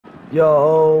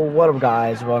Yo, what up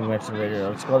guys, welcome back to the video.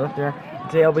 Let's go up there.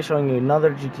 Today I'll be showing you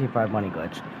another GTA 5 money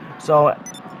glitch. So,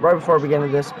 right before we get into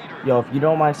this, yo, if you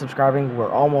don't mind subscribing, we're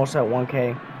almost at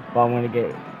 1K, but I'm going to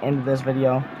get into this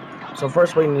video. So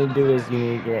first what you need to do is you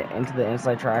need to get into the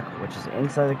inside track, which is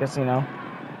inside the casino.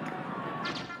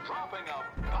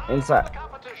 The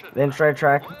inside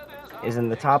track is in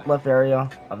the top left area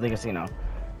of the casino.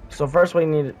 So first what you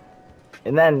need,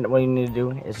 and then what you need to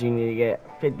do is you need to get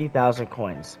 50,000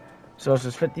 coins. So it's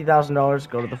just $50,000.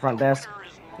 Go to the front desk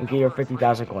and get your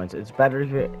 50,000 coins. It's better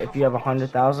if you have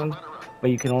 100,000,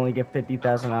 but you can only get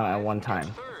 50,000 out at one time.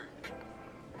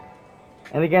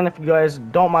 And again, if you guys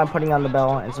don't mind putting on the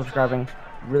bell and subscribing,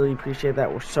 really appreciate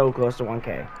that. We're so close to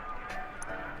 1K.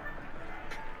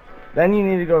 Then you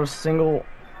need to go to single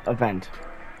event.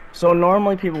 So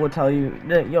normally people would tell you,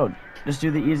 yo, just do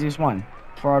the easiest one,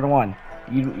 4 out of 1.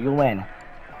 You'll win.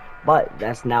 But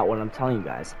that's not what I'm telling you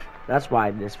guys. That's why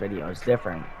this video is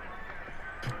different.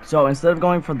 So instead of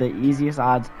going for the easiest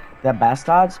odds, the best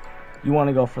odds, you want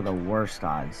to go for the worst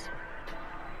odds.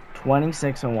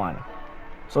 26 and 1.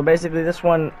 So basically this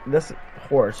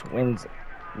horse wins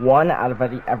 1 out of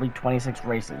every 26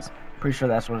 races. Pretty sure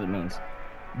that's what it means.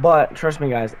 But trust me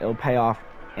guys, it'll pay off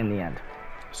in the end.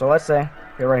 So let's say,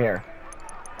 right here.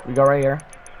 We go right here.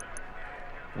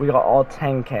 We got all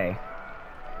 10K.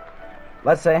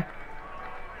 Let's say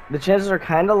the chances are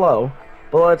kind of low,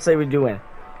 but let's say we do win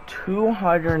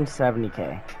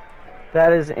 270K.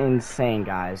 That is insane,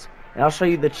 guys. And I'll show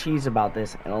you the cheese about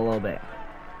this in a little bit.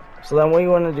 So then what you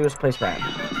want to do is place bet.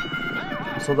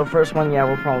 So the first one, yeah,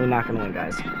 we're probably not going to win,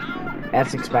 guys.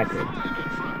 That's expected,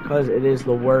 because it is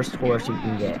the worst horse you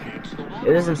can get.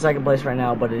 It is in second place right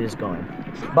now, but it is going.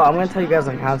 But I'm going to tell you guys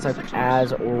the concept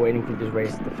as we're waiting for these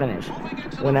races to finish.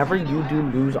 Whenever you do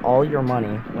lose all your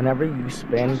money, whenever you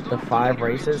spend the 5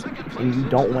 races and you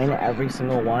don't win every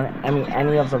single one,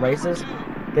 any of the races,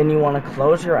 then you want to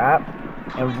close your app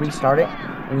and restart it,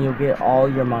 and you'll get all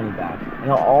your money back. And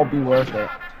it'll all be worth it,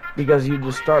 because you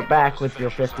just start back with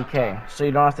your 50K, so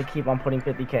you don't have to keep on putting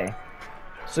 50K.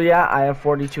 So yeah, I have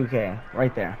 42K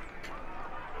right there.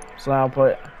 So now I'll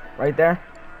put right there,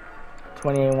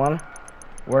 28-1,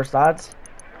 worst odds,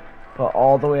 put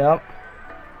all the way up,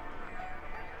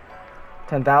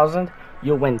 10,000,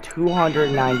 you'll win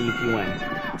 290 if you win.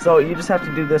 So you just have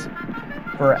to do this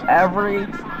for every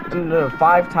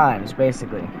 5 times,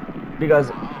 basically, because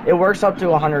it works up to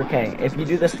 100K. If you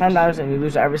do this 10 times and you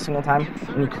lose every single time,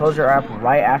 and you close your app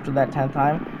right after that 10th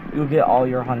time, you'll get all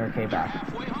your 100K back.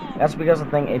 That's because the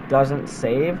thing, it doesn't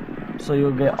save, so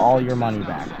you'll get all your money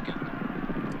back.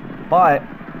 But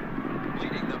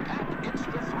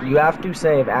you have to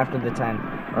save after the 10,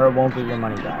 or it won't get your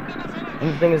money back. And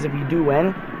the thing is, if you do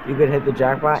win, you could hit the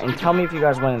jackpot, and tell me if you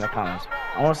guys win in the comments.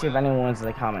 I want to see if anyone wins in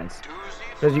the comments,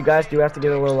 because you guys do have to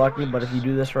get a little lucky, but if you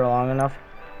do this for long enough,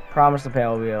 promise the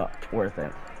payout will be worth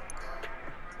it.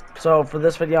 So for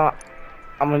this video,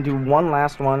 I'm going to do one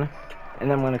last one, and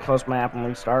then I'm going to close my app and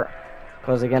restart,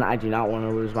 because again, I do not want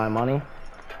to lose my money.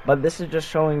 But this is just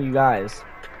showing you guys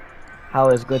how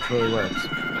this glitch really works.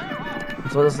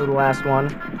 So this is the last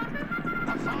one.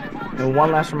 And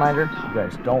one last reminder, you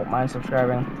guys don't mind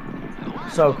subscribing.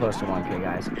 So close to 1K,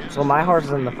 guys. So my horse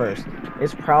is in the first.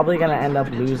 It's probably going to end up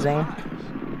losing.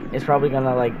 It's probably going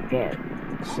to like get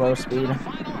slow speed,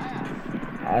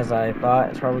 as I thought.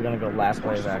 It's probably going to go last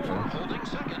place, actually.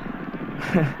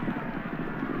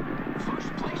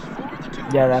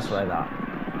 Yeah, that's what I thought.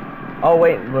 Oh,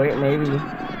 wait,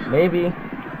 maybe.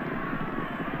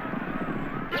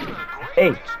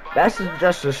 Hey, that's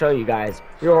just to show you guys,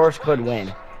 your horse could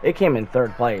win. It came in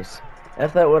 3rd place.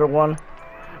 If that would have won.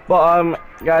 But,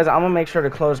 guys, I'm going to make sure to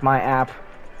close my app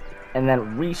and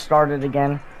then restart it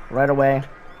again right away,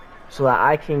 so that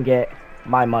I can get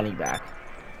my money back.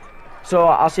 So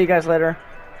I'll see you guys later.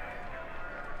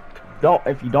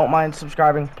 If you don't mind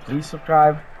subscribing, please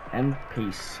subscribe, and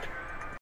peace.